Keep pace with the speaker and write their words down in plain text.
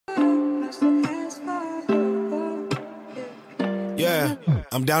Yeah,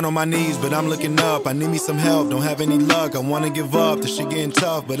 I'm down on my knees, but I'm looking up. I need me some help, don't have any luck. I wanna give up, the shit getting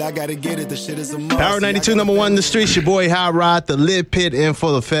tough, but I gotta get it, the shit is a must. Power 92, number one in the streets, your boy HotRod, the LitPit in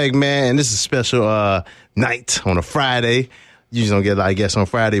full effect, man. And this is a special night on a Friday. Usually don't get a lot of guests on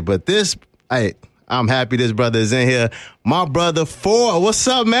Friday, but this, I'm happy this brother is in here. My brother, Phor, what's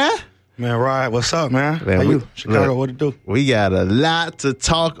up, man? Man, Rod, what's up, man? How you? Chicago, what it do? We got a lot to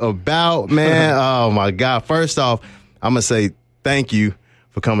talk about, man. Oh, my God. First off, I'm going to say thank you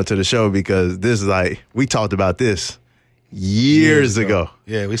for coming to the show because this is like, we talked about this years ago.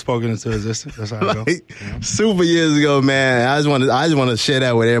 Yeah, we spoke into existence. That's how it goes. Super years ago, man. I just want to share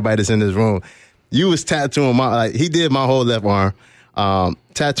that with everybody that's in this room. You was tattooing he did my whole left arm,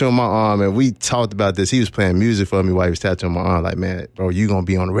 tattooing my arm, and we talked about this. He was playing music for me while he was tattooing my arm. Like, man, bro, you gonna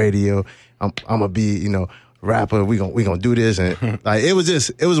be on the radio. I'm gonna be, rapper. We gonna do this, and like it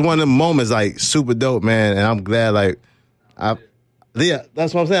was one of the moments like super dope, man. And I'm glad, that's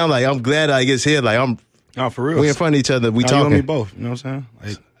what I'm saying. I'm glad I get here. Like for real. We in front of each other. We talking. talking. You and me both. You know what I'm saying?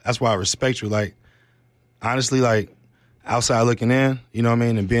 Like that's why I respect you. Like honestly, like outside looking in, you know what I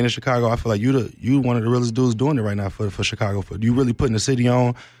mean, and being in Chicago, I feel like you one of the realest dudes doing it right now for Chicago. For you really putting the city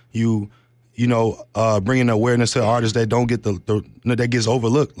on. Bringing awareness to artists that don't get that gets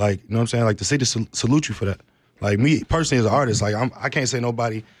overlooked. Like, you know what I'm saying? Like the city salute you for that. Like me personally as an artist, like I can't say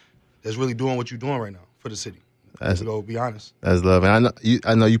nobody that's really doing what you're doing right now for the city. To go be honest. That's love. And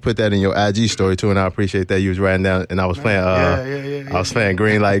I know you put that in your IG story too, and I appreciate that. You was writing down, and I was playing. I was playing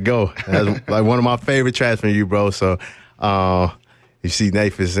Green Light Go. That's like one of my favorite tracks from you, bro. So, you see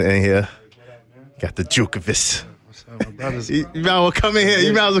Nehpets in here. Got the Jukovic. You might as well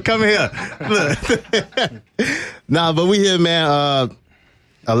come in here. Look. Nah, but we here, man.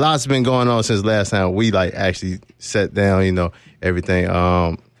 A lot's been going on since last time we actually sat down. Everything.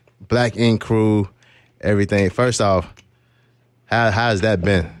 Black Ink Crew. Everything. First off, how's that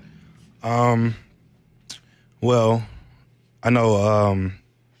been? Well, I know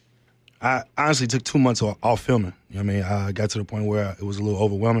I honestly took 2 months off filming. You know what I mean? I got to the point where it was a little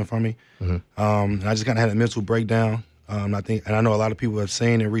overwhelming for me. Mm-hmm. And I just kind of had a mental breakdown. I know a lot of people have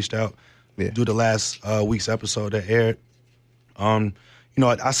seen and reached out due to last week's episode that aired. I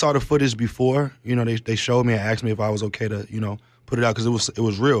saw the footage before. They showed me and asked me if I was okay to, put it out because it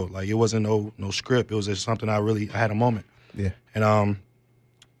was real. Like it wasn't no script. It was just something I had a moment. Yeah. And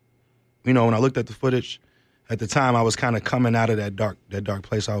when I looked at the footage, at the time I was kind of coming out of that dark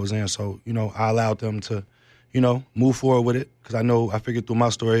place I was in. So I allowed them to, move forward with it because I figured through my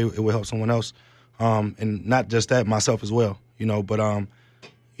story it would help someone else, and not just that, myself as well. But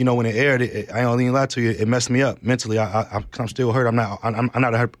when it aired, I don't even lie to you, it messed me up mentally. I'm still hurt. I'm not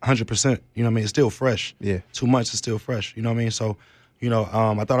 100%. You know what I mean? It's still fresh. Yeah. 2 months is still fresh. You know what I mean? So,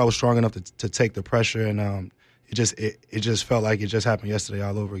 I thought I was strong enough to take the pressure, and it just felt like it just happened yesterday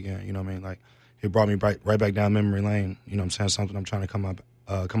all over again. You know what I mean? Like it brought me right back down memory lane. You know what I'm saying? Something I'm trying to come up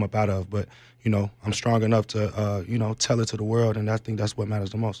out of. But I'm strong enough to tell it to the world, and I think that's what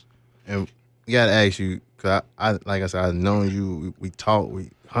matters the most. And you gotta ask you, cause like I said, I've known you. We talked, we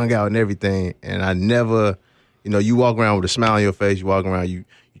hung out and everything, and I never, you walk around with a smile on your face. You walk around, you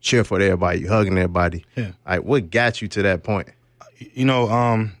cheer for everybody, you hugging everybody. Yeah. Like, what got you to that point?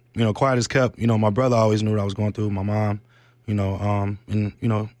 Quiet as kept. My brother always knew what I was going through. My mom, and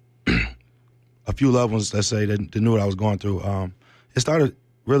a few loved ones, let's say, that knew what I was going through. It started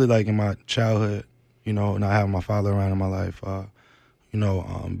really like in my childhood, not having my father around in my life.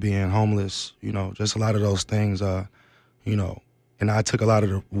 Being homeless, just a lot of those things, and I took a lot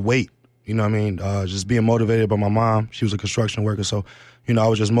of the weight, just being motivated by my mom. She was a construction worker, so, I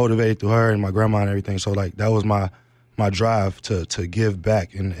was just motivated through her and my grandma and everything. So, that was my drive to give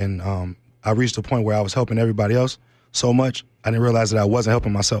back. And I reached a point where I was helping everybody else so much, I didn't realize that I wasn't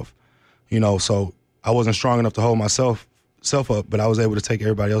helping myself, so I wasn't strong enough to hold myself up, but I was able to take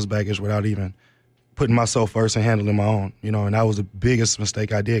everybody else's baggage without even putting myself first and handling my own, and that was the biggest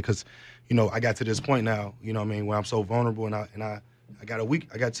mistake I did because, I got to this point now, where I'm so vulnerable and I got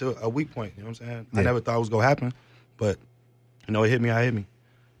to a weak point, you know what I'm saying? Yeah. I never thought it was going to happen, but, it hit me, hit me.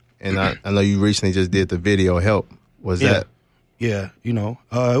 And I know you recently just did the video Help. Was that? Yeah, it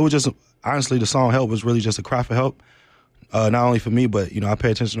was just, honestly, the song Help was really just a cry for help, not only for me, but, I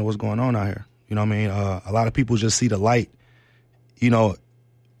pay attention to what's going on out here. You know what I mean? A lot of people just see the light, and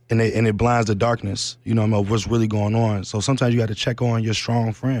it blinds the darkness, of what's really going on. So sometimes you got to check on your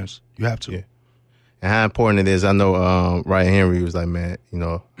strong friends. You have to. Yeah. And how important it is, I know Ryan Henry was like, man,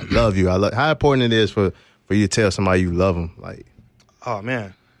 I love you. How important it is for you to tell somebody you love them. Like, oh,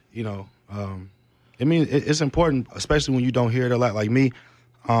 man, it's important, especially when you don't hear it a lot. Like me,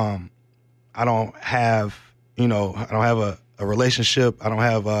 I don't have a a relationship. I don't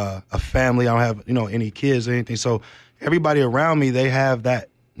have a family. I don't have, you know, any kids or anything. So everybody around me, they have that,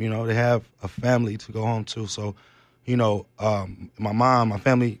 you know, they have a family to go home to. So, you know, my mom, my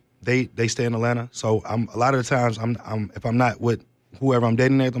family, they stay in Atlanta. So a lot of the times if I'm not with whoever I'm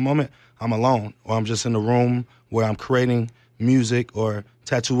dating at the moment, I'm alone, or I'm just in the room where I'm creating music or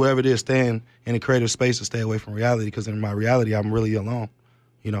tattoo, wherever it is, staying in a creative space to stay away from reality, because in my reality, I'm really alone,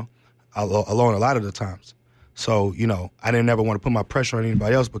 you know, alone a lot of the times. So, you know, I didn't ever want to put my pressure on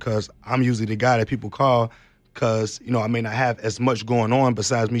anybody else, because I'm usually the guy that people call because, you know, I may not have as much going on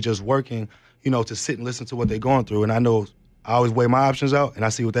besides me just working, you know, to sit and listen to what they're going through. And I know I always weigh my options out and I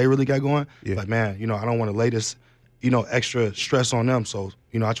see what they really got going. Yeah. Like, man, you know, I don't want to lay this, you know, extra stress on them. So,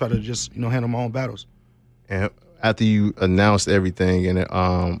 you know, I try to just, you know, handle my own battles. And after you announced everything and it,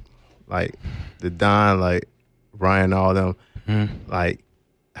 like the Don, like Ryan, all them, like,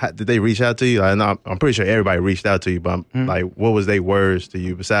 did they reach out to you? Like, I'm pretty sure everybody reached out to you, but like, what was their words to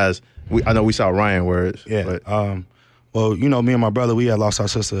you besides? I know we saw Ryan words. Yeah. But, well, you know, me and my brother, we had lost our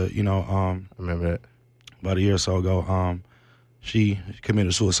sister. You know, I remember that about a year or so ago. She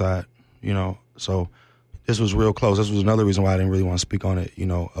committed suicide. You know, so this was real close. This was another reason why I didn't really want to speak on it. You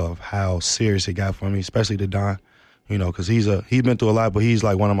know, of how serious it got for me, especially to Don. You know, because he's been through a lot, but he's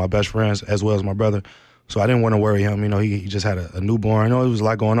like one of my best friends as well as my brother. So I didn't want to worry him. You know, he just had a newborn. You know, there was a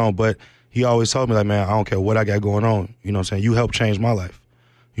lot going on, but he always told me, like, man, I don't care what I got going on. You know what I'm saying? You helped change my life.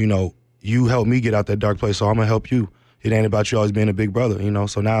 You know, you helped me get out that dark place, so I'm going to help you. It ain't about you always being a big brother, you know?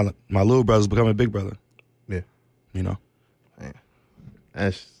 So now my little brother's becoming a big brother. Yeah. You know? Man.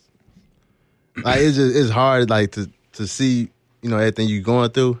 That's, like, it's hard, like, to see, you know, everything you're going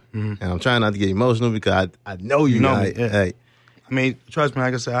through. And I'm trying not to get emotional because I know you know me. Hey. I mean, trust me,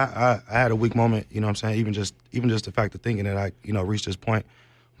 like I said, I had a weak moment, you know what I'm saying? Even just the fact of thinking that I, you know, reached this point.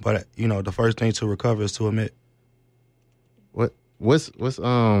 But, you know, the first thing to recover is to admit. What's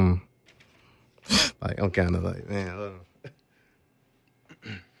like, I'm kind of like, man, hold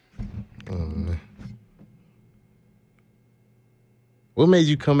on. Oh, man. What made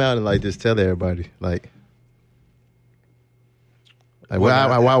you come out and, like, just tell everybody? Like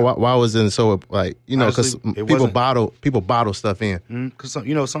why was it so, like, you know, because people bottle stuff in. Because,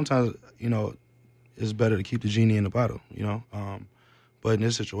 you know, sometimes, you know, it's better to keep the genie in the bottle, you know. But in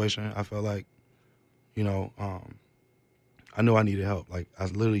this situation, I felt like, you know, I knew I needed help. Like, I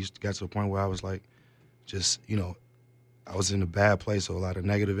literally got to the point where I was like, just, you know, I was in a bad place, so a lot of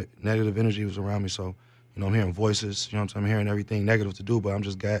negative energy was around me. So, you know, I'm hearing voices, you know what I'm saying? I'm hearing everything negative to do, but I'm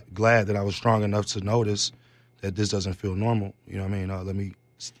just glad that I was strong enough to notice that this doesn't feel normal. You know what I mean?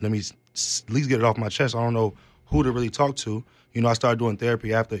 Let me at least get it off my chest. I don't know who to really talk to. You know, I started doing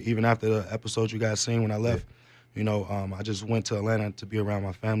therapy even after the episode you guys seen when I left. Yeah. You know, I just went to Atlanta to be around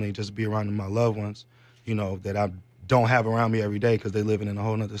my family, just be around my loved ones, you know, that I don't have around me every day because they're living in a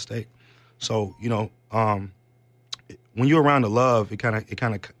whole nother state. So, you know, when you're around the love, it kind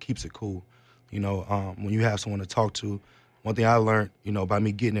of keeps it cool. You know, when you have someone to talk to, one thing I learned, you know, by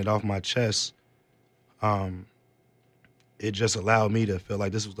me getting it off my chest, it just allowed me to feel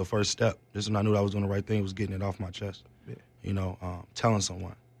like this was the first step. This is when I knew I was doing the right thing, was getting it off my chest. Yeah. You know, telling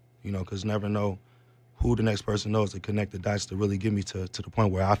someone, you know, because never know who the next person knows to connect the dots to really get me to the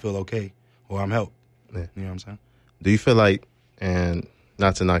point where I feel okay or I'm helped. Yeah. You know what I'm saying? Do you feel like, and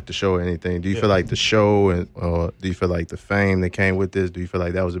not to knock the show or anything, do you feel like the show or do you feel like the fame that came with this, do you feel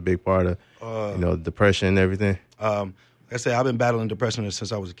like that was a big part of, you know, depression and everything? Like I said, I've been battling depression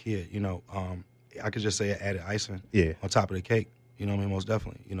since I was a kid, you know. I could just say it added icing on top of the cake. You know what I mean? Most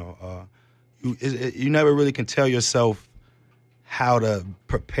definitely. You know, you never really can tell yourself how to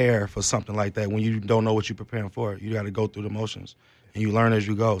prepare for something like that when you don't know what you're preparing for. You got to go through the motions, and you learn as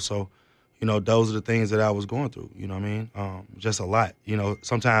you go. So, you know, those are the things that I was going through. You know what I mean? Just a lot. You know,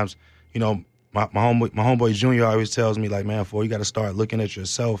 sometimes, you know, my homeboy Junior always tells me, like, man, Phor, you got to start looking at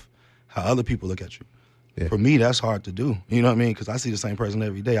yourself how other people look at you. Yeah. For me, that's hard to do. You know what I mean? Because I see the same person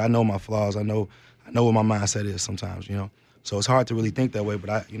every day. I know my flaws. I know what my mindset is sometimes, you know. So it's hard to really think that way, but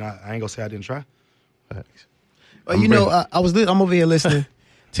I ain't gonna say I didn't try. Thanks. Well, you know, I'm over here listening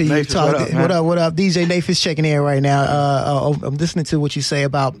to you talk. What up? DJ Nehpets checking in right now. I'm listening to what you say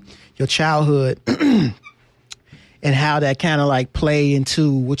about your childhood and how that kind of like play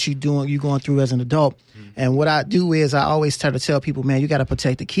into what you're going through as an adult. And what I do is I always try to tell people, man, you got to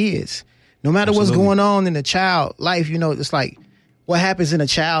protect the kids. No matter what's going on in the child life, you know, it's like what happens in a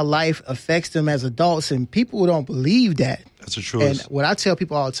child life affects them as adults, and people don't believe that. That's the truth. And what I tell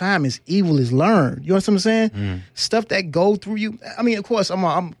people all the time is evil is learned. You know what I'm saying? Stuff that go through you. I mean, of course,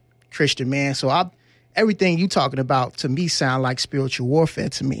 I'm Christian, man, so everything you talking about to me sound like spiritual warfare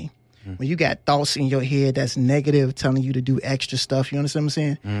to me. When you got thoughts in your head that's negative, telling you to do extra stuff, you understand what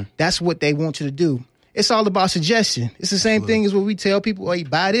I'm saying? That's what they want you to do. It's all about suggestion. It's the same thing as what we tell people, hey,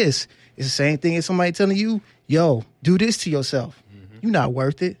 buy this. It's the same thing as somebody telling you, yo, do this to yourself. You're not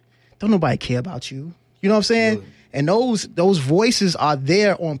worth it. Don't nobody care about you. You know what I'm saying? Absolutely. And those voices are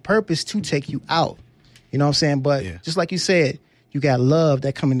there on purpose to take you out. You know what I'm saying? But just like you said, you got love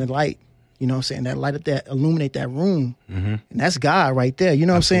that come in the light. You know what I'm saying? That light up that illuminate that room. And that's God right there. You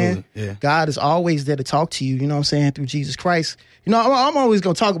know what I'm saying? Yeah. God is always there to talk to you, you know what I'm saying, through Jesus Christ. You know, I'm always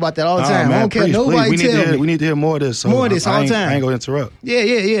going to talk about that all the time. Man, I don't care. Nobody tell me. We need to hear more of this. So more of this all the time. I ain't going to interrupt. Yeah.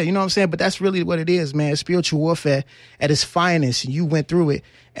 You know what I'm saying? But that's really what it is, man. Spiritual warfare at its finest. You went through it.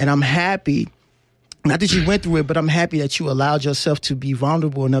 And I'm happy. Not that you went through it, but I'm happy that you allowed yourself to be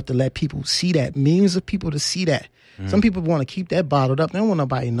vulnerable enough to let people see that. Millions of people to see that. Some people want to keep that bottled up. They don't want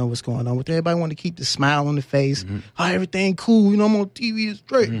nobody to know what's going on with it. Everybody want to keep the smile on the face. Oh, everything cool. You know, I'm on TV. It's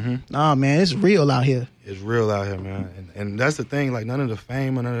great. Nah, man, it's real out here. It's real out here, man. And that's the thing. Like, none of the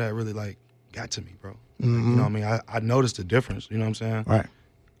fame or none of that really, like, got to me, bro. Like, you know what I mean? I noticed the difference. You know what I'm saying? Right.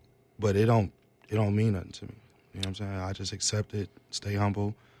 But it don't mean nothing to me. You know what I'm saying? I just accept it, stay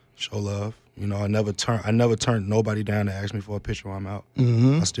humble, show love. You know, I never turned nobody down to ask me for a picture while I'm out.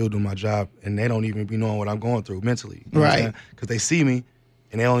 I still do my job, and they don't even be knowing what I'm going through mentally. You know right. Because they see me,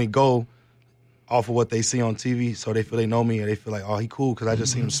 and they only go off of what they see on TV, so they feel they know me, and they feel like, oh, he cool, because I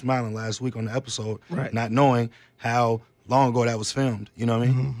just seen him smiling last week on the episode, not knowing how long ago that was filmed. You know what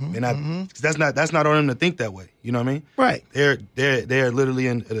I mean? And that's not on them to think that way. You know what I mean? Right. They're literally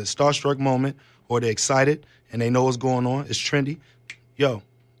in a starstruck moment, or they're excited, and they know what's going on. It's trendy. Yo.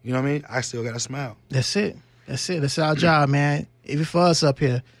 You know what I mean? I still got to smile. That's it. That's our job, man. Even for us up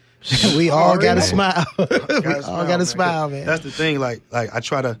here. We all got to smile. We all got to smile, man. That's the thing. Like I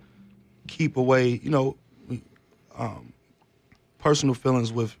try to keep away, you know, personal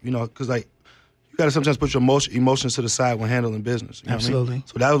feelings with, you know, because, like, you got to sometimes put your emotions to the side when handling business. You know Absolutely. What I mean?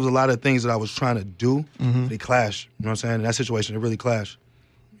 So that was a lot of things that I was trying to do. They clash. You know what I'm saying? In that situation, it really clashed.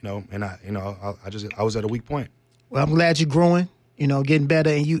 You know, and I was at a weak point. Well, I'm glad you're growing. You know, getting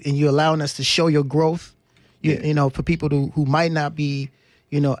better, and you allowing us to show your growth. You know, for people who might not be,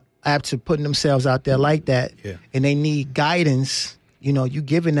 you know, apt to putting themselves out there like that, and they need guidance. You know, you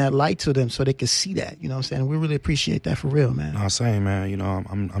giving that light to them so they can see that. You know what I'm saying? We really appreciate that for real, man. No, I'm saying, man. You know,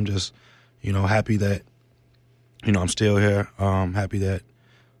 I'm just, you know, happy that, you know, I'm still here. Happy that,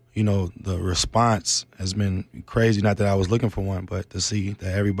 you know, the response has been crazy. Not that I was looking for one, but to see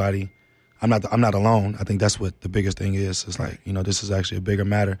that everybody. I'm not alone. I think that's what the biggest thing is. It's like, you know, this is actually a bigger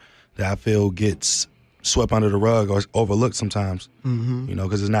matter that I feel gets swept under the rug or overlooked sometimes, you know,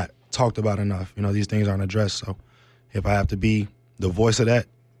 because it's not talked about enough. You know, these things aren't addressed. So if I have to be the voice of that,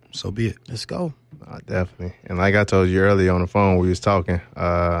 so be it. Let's go. Definitely. And like I told you earlier on the phone, we was talking,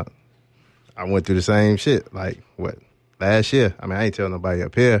 I went through the same shit, like, last year. I mean, I ain't telling nobody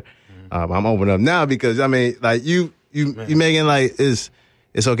up here. I'm opening up now because, I mean, like, you making, like,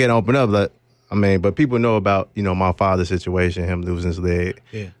 it's okay to open up, but people know about, you know, my father's situation, him losing his leg,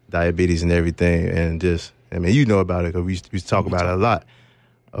 diabetes and everything, and just, I mean, you know about it because we used to talk about it a lot.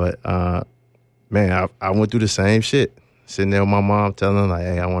 But, man, I went through the same shit, sitting there with my mom telling her, like,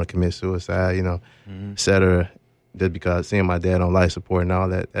 hey, I want to commit suicide, you know, et cetera, just because seeing my dad on life support and all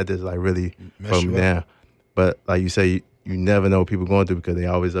that just, like, really broke me down. But, like you say, you never know what people going through because they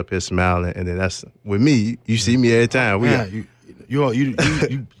always up here smiling, and then that's, with me, you see me every time.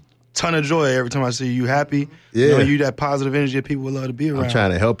 You ton of joy every time I see you happy. Yeah. You know, you that positive energy that people would love to be around. I'm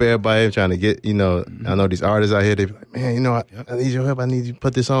trying to help everybody. I'm trying to get, you know, I know these artists out here, they be like, man, you know, I need your help. I need you to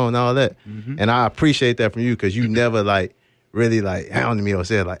put this on and all that. And I appreciate that from you because you never, like, really, like, hounded me or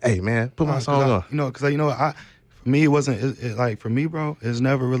said, like, hey, man, put my song on. You know, because, you know, for me, it wasn't, like, for me, bro, it's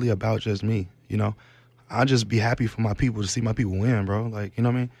never really about just me, you know. I just be happy for my people to see my people win, bro. Like, you know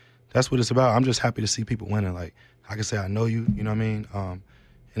what I mean? That's what it's about. I'm just happy to see people winning. Like, I can say I know you, you know what I mean?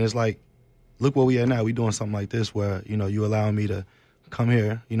 And it's like, look where we at now. We doing something like this where, you know, you allowing me to come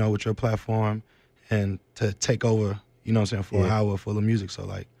here, you know, with your platform and to take over, you know what I'm saying, for an hour full of music. So,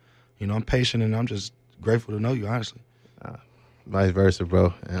 like, you know, I'm patient and I'm just grateful to know you, honestly. Vice versa,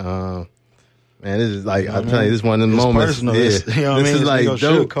 bro. Man, this is like, I'm telling you, this is one of the moments. Personal. You know what I mean? Is like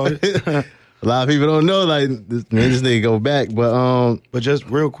dope. A lot of people don't know, like, this nigga go back, but just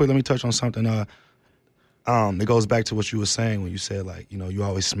real quick, let me touch on something. It goes back to what you were saying when you said, like, you know, you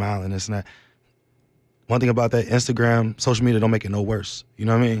always smile and this and that. One thing about that, Instagram, social media don't make it no worse. You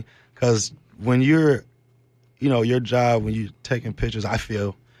know what I mean? Because when you're, you know, your job, when you're taking pictures, I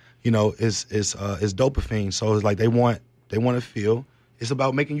feel, you know, is dopamine. So it's like they want to feel It's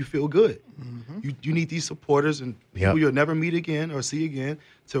about making you feel good. You need these supporters and people you'll never meet again or see again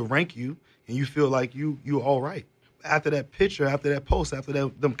to rank you, and you feel like you're all right. After that picture, after that post, after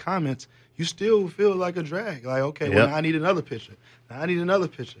them comments, you still feel like a drag. Like, okay, well, now I need another picture. Now I need another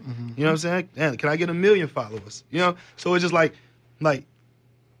picture. You know what I'm saying? Man, can I get 1 million followers? You know? So it's just like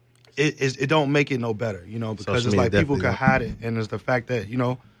it don't make it no better, you know, because it's like people can hide it. And it's the fact that, you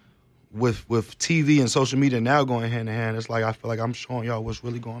know, with TV and social media now going hand in hand, it's like I feel like I'm showing y'all what's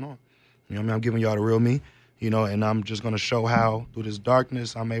really going on. You know what I mean? I'm giving y'all the real me, you know, and I'm just going to show how through this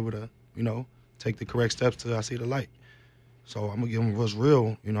darkness I'm able to, you know, take the correct steps till I see the light. So I'm going to give them what's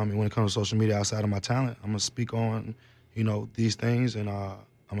real, you know what I mean, when it comes to social media outside of my talent. I'm going to speak on, you know, these things, and I'm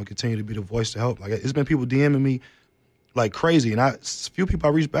going to continue to be the voice to help. Like, it's been people DMing me like crazy, and a few people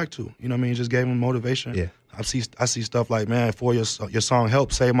I reached back to, you know what I mean, just gave them motivation. Yeah. I see stuff like, man, for your song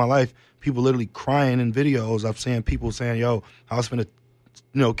helped save my life. People literally crying in videos. I've seen people saying, yo, I was finna,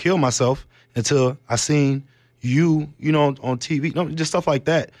 you know, kill myself until I seen you know, on TV. You know, just stuff like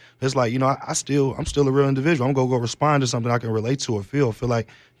that. It's like, you know, I'm still a real individual. I'm gonna go respond to something I can relate to or feel like,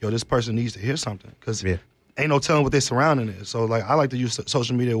 yo, this person needs to hear something, because ain't no telling what their surrounding is. So like, I like to use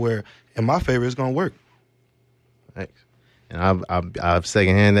social media where, in my favor, it's gonna work. Thanks. And I've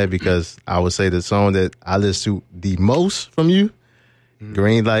secondhand that, because I would say the song that I listen to the most from you,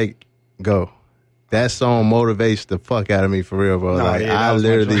 Green Light Go. That song motivates the fuck out of me, for real, bro. I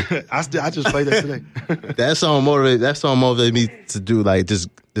literally, I just played that today. That song motivated me to do, like, just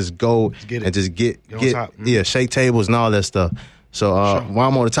go and just get shake tables and all that stuff. So while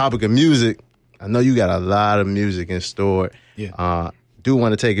I'm on the topic of music, I know you got a lot of music in store. Yeah. Do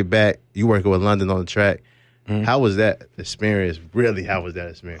want to take it back. You working with London on the track. How was that experience? Really, how was that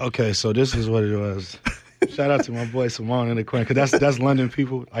experience? Okay, so this is what it was. Shout out to my boy Simone in the corner, because that's London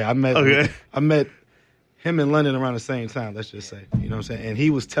people. Like, I met him in London around the same time, let's just say. You know what I'm saying? And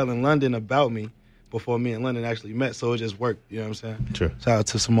he was telling London about me before me and London actually met, so it just worked. You know what I'm saying? Sure. Shout out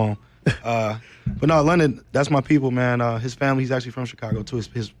to Simone. But no, London, that's my people, man. His family, he's actually from Chicago too.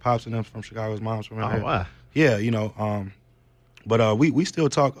 His pops and them from Chicago. His mom's from there. Oh, wow. Yeah, you know. But we still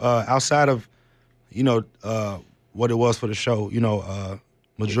talk outside of, you know, what it was for the show. You know,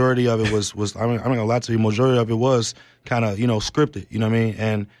 majority of it was I'm not gonna lie to you, majority of it was kind of, you know, scripted, you know what I mean?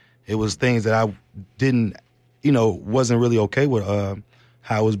 And it was things that I didn't, you know, wasn't really okay with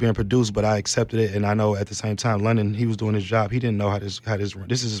how it was being produced, but I accepted it. And I know at the same time, London, he was doing his job. He didn't know how this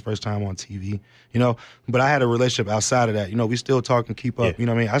is his first time on TV, you know? But I had a relationship outside of that. You know, we still talk and keep up, you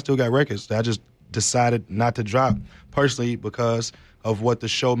know what I mean? I still got records that I just decided not to drop personally because of what the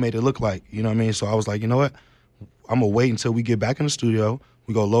show made it look like, you know what I mean? So I was like, you know what? I'm going to wait until we get back in the studio.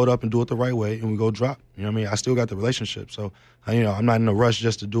 We go load up and do it the right way, and we go drop. You know what I mean? I still got the relationship. So, you know, I'm not in a rush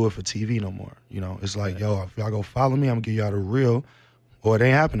just to do it for TV no more. You know, it's like, yo, if y'all go follow me, I'm going to give y'all the real, or it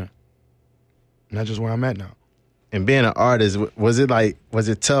ain't happening. And that's just where I'm at now. And being an artist, was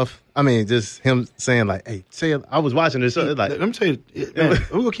it tough? I mean, just him saying like, hey, I was watching this show. Like, let me tell you, man,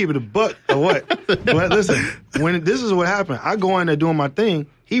 we're going to keep it a buck or what? But listen, when this is what happened, I go in there doing my thing,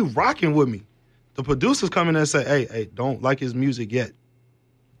 he rocking with me. The producers come in there and say, hey, don't like his music yet.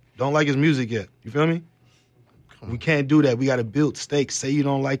 Don't like his music yet. You feel me? We can't do that. We got to build stakes. Say you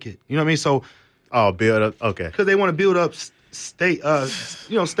don't like it. You know what I mean? So, build up. Okay. Because they want to build up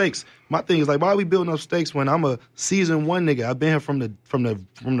stakes. My thing is like, why are we building up stakes when I'm a season one nigga? I've been here from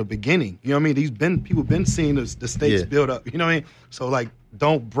the beginning. You know what I mean? People been seeing the stakes build up. You know what I mean? So like,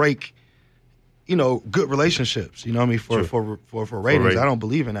 don't break, you know, good relationships. You know what I mean? For ratings, I don't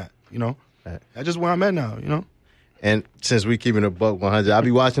believe in that. You know, that's just where I'm at now. You know. And since we keeping a buck 100, I'll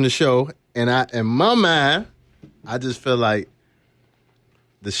be watching the show, and in my mind, I just feel like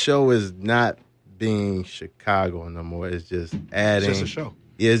the show is not being Chicago no more. It's just adding. It's just a show.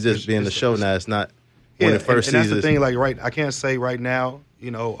 Yeah, it's just being the show now. It's not when the first season. And that's the thing. Like, I can't say right now, you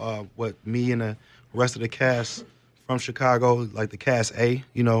know, what me and the rest of the cast from Chicago, like the cast A,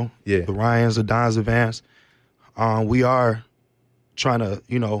 you know, the Ryans, the Dons, the Vans, we are trying to,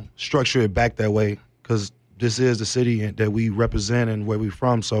 you know, structure it back that way, because this is the city that we represent and where we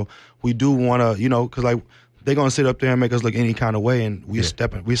from. So we do want to, you know, because like they're going to sit up there and make us look any kind of way. And we're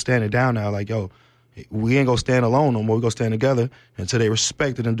standing down now. Like, yo, we ain't going to stand alone no more. We're going to stand together until they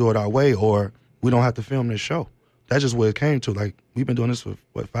respect it and do it our way, or we don't have to film this show. That's just what it came to. Like, we've been doing this for,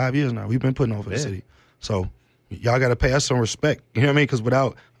 5 years now. We've been putting on for the city. So y'all got to pay us some respect. You know what I mean? Because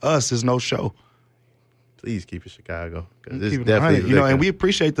without us, there's no show. Please keep it Chicago. It's definitely, you know, and we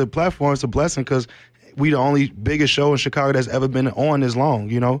appreciate the platform. It's a blessing because we the only biggest show in Chicago that's ever been on this long,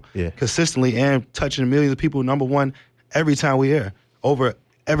 you know, consistently and touching millions of people, number one, every time we air, over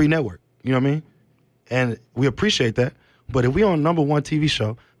every network, you know what I mean? And we appreciate that, But if we on #1 TV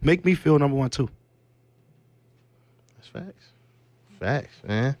show, make me feel #1 too. That's facts,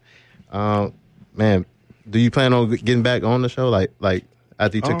 man. Man, do you plan on getting back on the show, like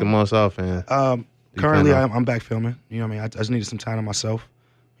after you took the months off? And currently, I'm back filming. You know what I mean? I just needed some time to myself,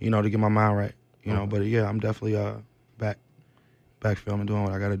 you know, to get my mind right. You know, but yeah, I'm definitely back filming, doing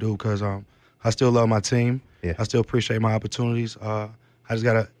what I got to do because I still love my team. Yeah. I still appreciate my opportunities. I just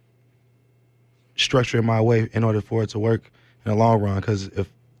gotta structure it my way in order for it to work in the long run. Because if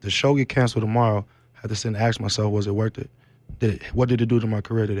the show get canceled tomorrow, I have to sit and ask myself, was it worth it? What did it do to my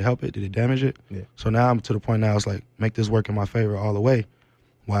career? Did it help it? Did it damage it? Yeah. So now I'm to the point now it's like, make this work in my favor all the way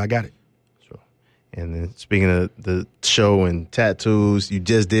while I got it. Sure. And then speaking of the show and tattoos, you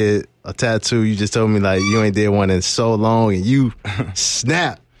just did a tattoo. You just told me like you ain't did one in so long and you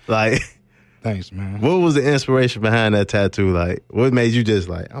snap. Like, thanks, man. What was the inspiration behind that tattoo? Like, what made you just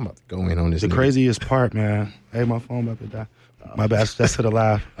like, I'm about to go in on this? The craziest part, man. Hey, my phone about to die. My bad. That's to the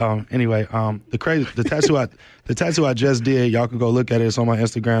live. Anyway, the tattoo I just did. Y'all can go look at it. It's on my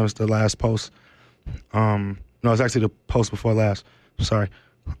Instagram. It's the last post. No, it's actually the post before last. Sorry.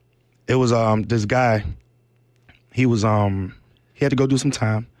 It was this guy. He was he had to go do some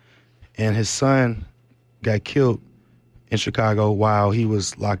time, and his son got killed in Chicago while he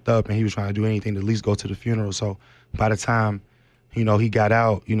was locked up, and he was trying to do anything to at least go to the funeral. So by the time, you know, he got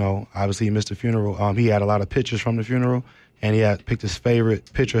out, you know, obviously he missed the funeral. He had a lot of pictures from the funeral, and he had picked his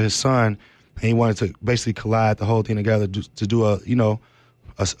favorite picture of his son, and he wanted to basically collide the whole thing together to do a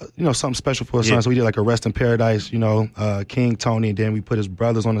something special for his son. So we did like a rest in paradise, you know, King Tony, and then we put his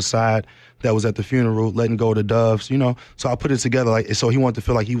brothers on the side that was at the funeral, letting go of the doves, you know. So I put it together like so he wanted to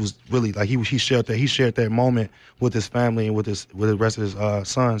feel like he was really like he shared that moment with his family and with the rest of his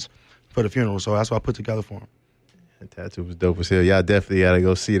sons for the funeral. So that's what I put together for him. That tattoo was dope as hell. Y'all definitely gotta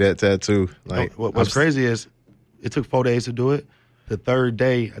go see that tattoo. Like, what's crazy is it took 4 days to do it. The third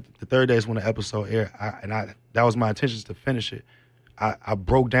day is when the episode aired, that was my intention to finish it. I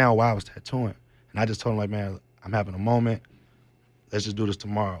broke down while I was tattooing, and I just told him like, man, I'm having a moment. Let's just do this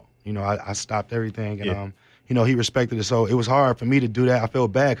tomorrow. You know, I stopped everything, and you know, he respected it. So it was hard for me to do that. I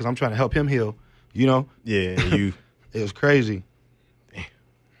felt bad because I'm trying to help him heal. You know? Yeah, it was crazy. Damn.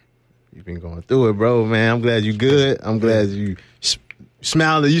 You've been going through it, bro, man. I'm glad you good. I'm glad you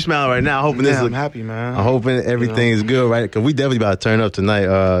smiling. You smiling right now. I'm happy, man. I'm hoping everything is good, right? Because we definitely about to turn up tonight.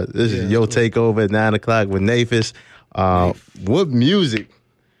 This is your takeover at 9 o'clock with Nehpets. What music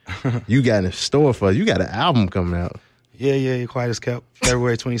you got in store for us? You got an album coming out. Yeah, quiet as kept.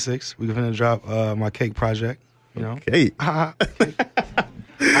 February 26th. We're going to drop my Cake project, you know. Cake? I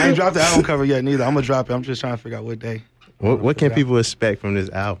ain't dropped the album cover yet neither. I'm going to drop it. I'm just trying to figure out what day. What can people expect from this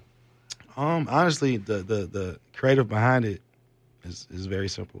album? Honestly, the creative behind it is very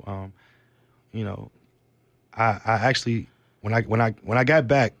simple. You know, I actually when I got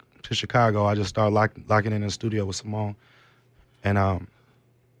back to Chicago, I just started locking in the studio with Simone, and I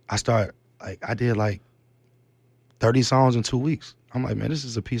did like 30 songs in 2 weeks. I'm like, man, this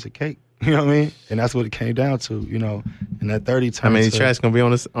is a piece of cake. You know what I mean? And that's what it came down to, you know. And that 30 times. How many tracks gonna be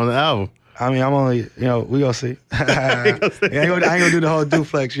on the album? I mean, I'm only, you know, we gonna see. I ain't gonna do the whole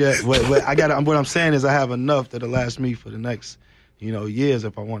duplex yet, but what I'm saying is I have enough that'll last me for the next, you know, years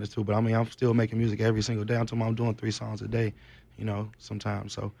if I wanted to. But I mean, I'm still making music every single day. I'm doing 3 songs a day, you know,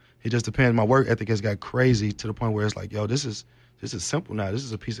 sometimes. So it just depends. My work ethic has got crazy to the point where it's like, yo, this is simple now. This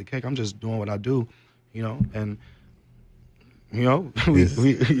is a piece of cake. I'm just doing what I do, you know, and you know, we just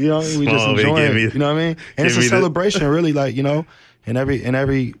enjoy it. You know what I mean? And it's a celebration, really, like, you know, and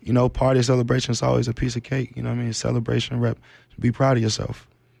every you know, party celebration is always a piece of cake. You know what I mean? Celebration, rep. Be proud of yourself.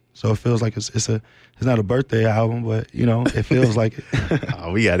 So it feels like it's not a birthday album, but you know, it feels like it.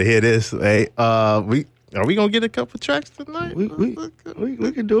 Oh, we gotta hear this. Hey, are we gonna get a couple tracks tonight? We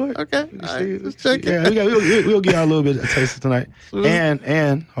can do it. Okay, let's check it. Yeah, we'll get out a little bit of taste tonight.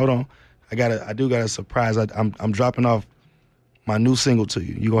 And hold on, I do got a surprise. I'm dropping off my new single to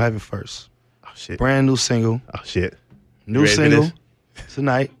you. You gonna have it first. Oh shit! Brand new single. Oh shit! New single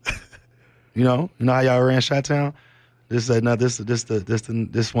tonight. You know how y'all ran Chi-Town. This one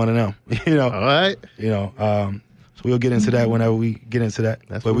of them. You know. All right. You know. So we'll get into that whenever we get into that.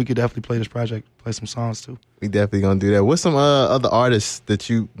 But we could definitely play this project, play some songs too. We definitely gonna do that. What's some other artists that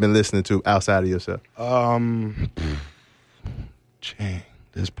you've been listening to outside of yourself?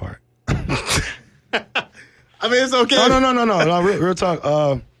 This part. I mean, it's okay. No. Real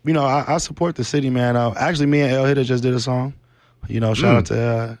talk. You know, I support the city, man. Actually, me and El Hitter just did a song. You know, shout out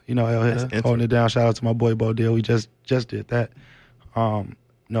to El Hitter holding it down. Shout out to my boy Bo Deal. We just did that. You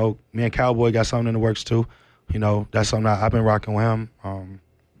know, me and Cowboy got something in the works too. You know, that's something I've been rocking with him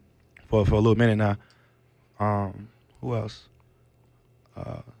for a little minute now. Who else?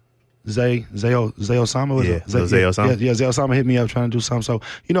 Zay Osama was it? Zay Osama. Yeah, Zay Osama hit me up trying to do something. So,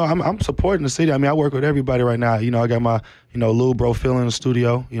 I'm supporting the city. I mean, I work with everybody right now. I got my, little bro Phil in the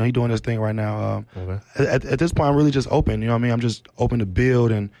studio. He doing this thing right now. At this point, I'm really just open. I'm just open to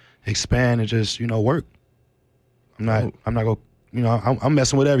build and expand and just, work. I'm not going I'm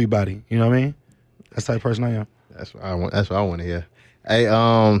messing with everybody. You know what I mean? That's the type of person I am. That's what I want to hear. Hey,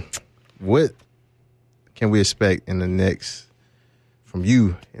 what can we expect from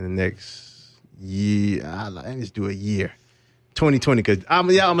you in the next year? Let me just do a year. 2020, because I'm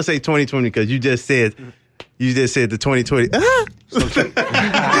gonna say 2020 because you just said the 2020. There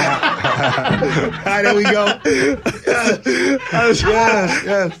we go.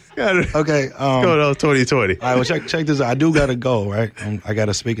 Yes. Okay. Go to 2020. All right. Well, check this out. I do gotta go. Right. I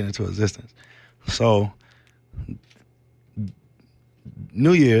gotta speak it into existence. So,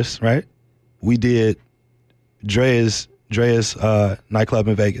 New Year's, right? We did Dre's nightclub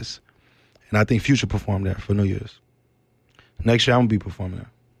in Vegas. And I think Future performed there for New Year's. Next year, I'm going to be performing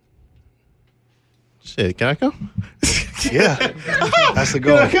there. Shit, can I come? Yeah. That's the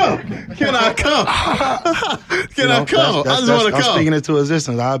goal. Can I come? I just want to come. I'm speaking it to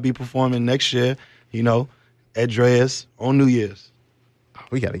existence. I'll be performing next year, at Dre's on New Year's.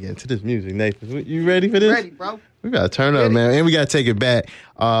 We got to get into this music, Nehpets. You ready for this? Ready, bro. We got to turn up, man. And we got to take it back.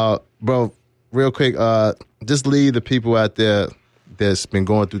 Bro, real quick, just lead the people out there that's been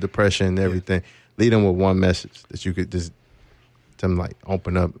going through depression and everything. Lead them with one message that you could just tell them,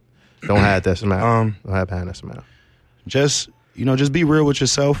 open up. Don't hide that smile. Don't hide behind that smile. Just be real with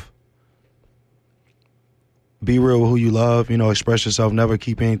yourself. Be real with who you love. Express yourself. Never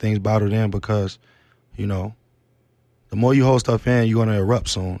keep anything bottled in because, the more you hold stuff in, you're going to erupt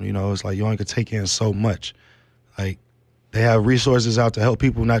soon. It's like you only can take in so much. Like, they have resources out to help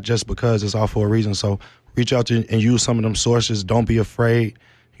people, not just because it's all for a reason. So reach out to and use some of them sources. Don't be afraid,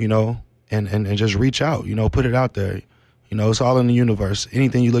 and just reach out, put it out there. It's all in the universe.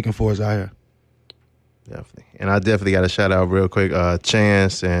 Anything you're looking for is out here. Definitely. And I definitely got to shout out real quick,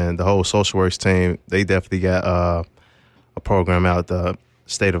 Chance and the whole Social Works team. They definitely got a program out, the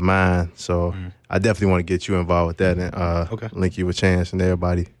State of Mind. So I definitely want to get you involved with that and link you with Chance and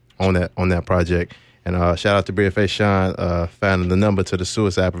everybody on that project. And shout out to Beardface Sean, finding the number to the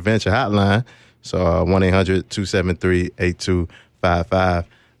suicide prevention hotline. So 1-800-273-8255.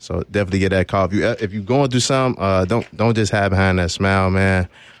 So definitely get that call. If you're going through something, don't just hide behind that smile, man.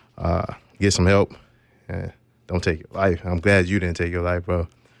 Get some help. And don't take your life. I'm glad you didn't take your life, bro.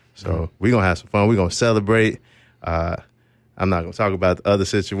 So we're going to have some fun. We're going to celebrate. I'm not going to talk about the other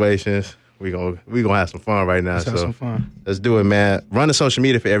situations. We're gonna have some fun right now. Let's have some fun. Let's do it, man. Run the social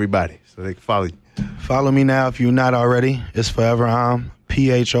media for everybody so they can follow you. Follow me now if you're not already. It's Forever I'm,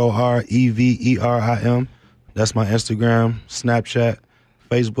 PHOREVERIM. That's my Instagram, Snapchat,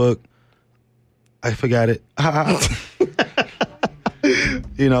 Facebook. I forgot it.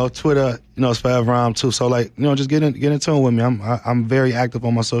 Twitter, it's Forever I'm too. So just get in tune with me. I'm very active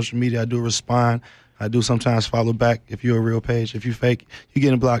on my social media. I do respond. I do sometimes follow back if you're a real page. If you fake, you're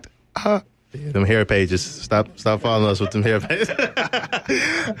getting blocked. Them hair pages. Stop following us with them hair pages.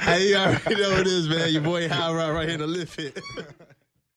 Hey, you already know what it is, man. Your boy HotRod right here in the LitPit.